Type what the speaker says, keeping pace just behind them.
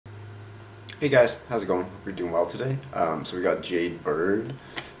Hey guys, how's it going? We're doing well today. So we got Jade Bird.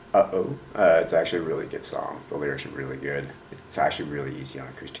 It's actually a really good song. The lyrics are really good. It's actually really easy on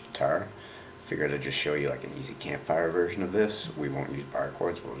acoustic guitar. Figured I'd just show you like an easy campfire version of this. We won't use bar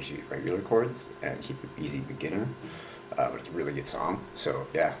chords, we'll just use regular chords and keep it easy beginner. But it's a really good song. So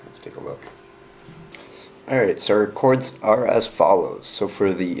yeah, let's take a look. Alright, so our chords are as follows. So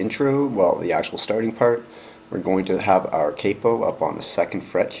for the intro, well, the actual starting part, we're going to have our capo up on the 2nd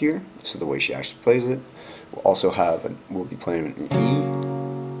fret here. This is the way she actually plays it. We'll also have, we'll be playing an E.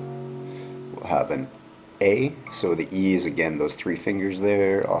 We'll have an A. So the E is again those 3 fingers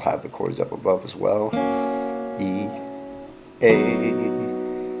there. I'll have the chords up above as well. E, A,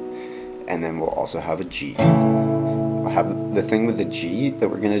 and then we'll also have a G. We'll have the thing with the G that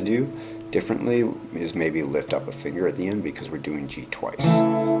we're going to do differently is maybe lift up a finger at the end because we're doing G twice.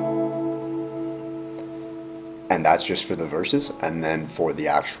 And that's just for the verses, and then for the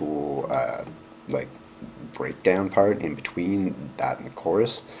actual like breakdown part in between that and the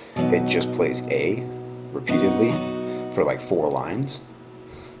chorus, it just plays A repeatedly for like 4 lines,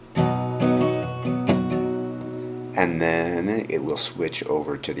 and then it will switch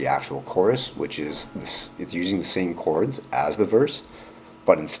over to the actual chorus, which is it's using the same chords as the verse,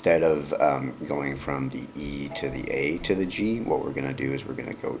 but instead of going from the E to the A to the G, what we're gonna do is we're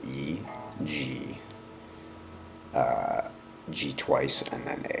gonna go E, G, G twice, and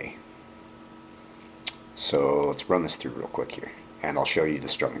then A. So let's run this through real quick here, and I'll show you the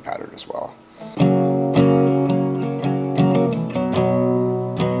strumming pattern as well.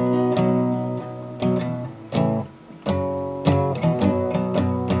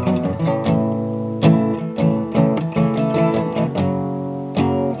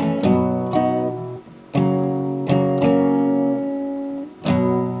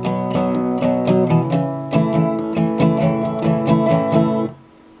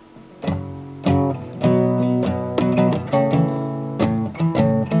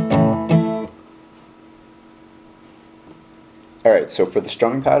 Alright, so for the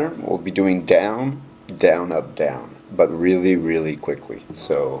strumming pattern, we'll be doing down, down, up, down, but really, really quickly.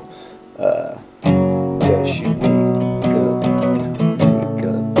 So, does she wake up in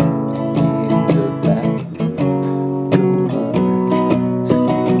the bathroom, go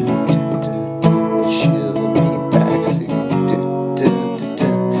to work, she'll be back soon,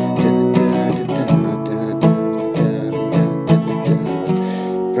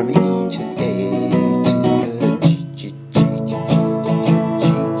 from E to A.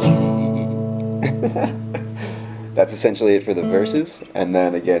 That's essentially it for the verses, and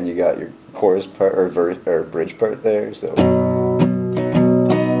then again you got your chorus part or verse or bridge part there. So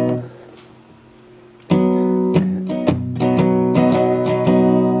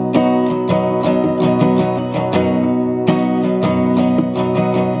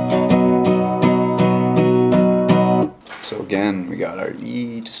again we got our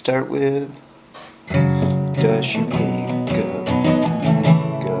E to start with. Does she wake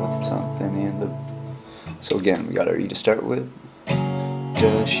up something in the... So again, we got our E to start with.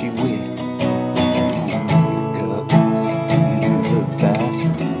 Does she wake up in the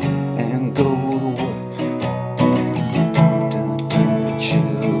bathroom and go to work? She'll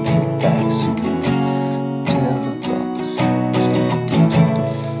be back soon. Tell the boss.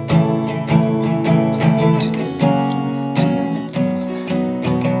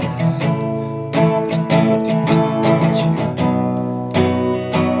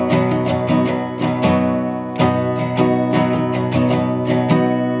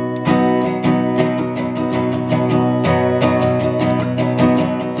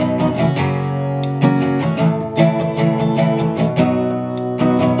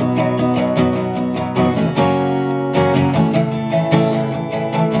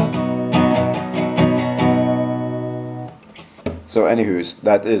 So anywho's,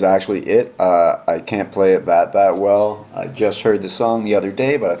 that is actually it. I can't play it that well. I just heard the song the other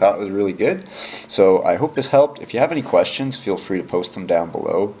day, but I thought it was really good. So I hope this helped. If you have any questions, feel free to post them down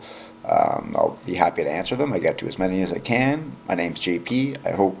below. I'll be happy to answer them. I get to as many as I can. My name's JP.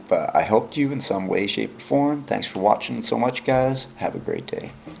 I hope I helped you in some way, shape, or form. Thanks for watching so much, guys. Have a great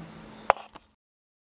day.